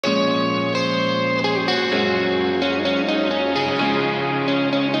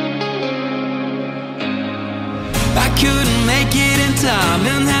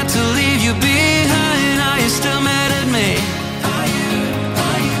still mad at me?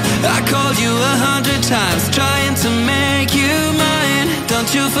 I called you 100 times, trying to make you mine. Don't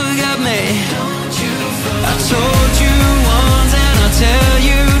you forget me? I told you once and I'll tell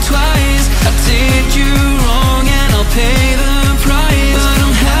you twice. I did you wrong and I'll pay the price. But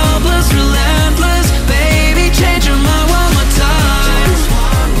I'm helpless, relentless, baby, change your mind one more time. Just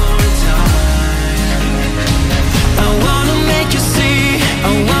one more time. I wanna make you see,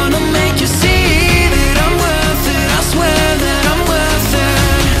 I wanna make you see that I'm worth it. I swear that I'm worth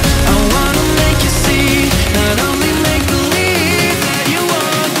it. I wanna make you see, not only make believe that you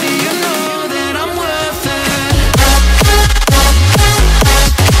want me, you know that I'm worth it.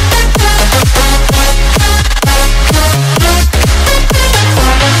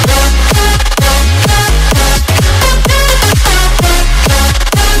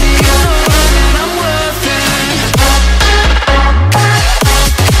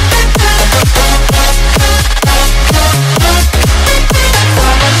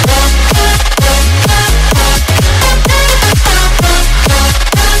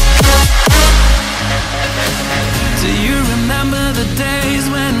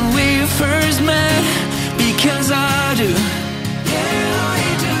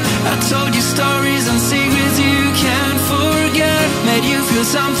 Told you stories and secrets you can't forget. Made you feel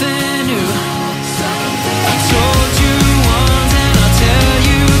something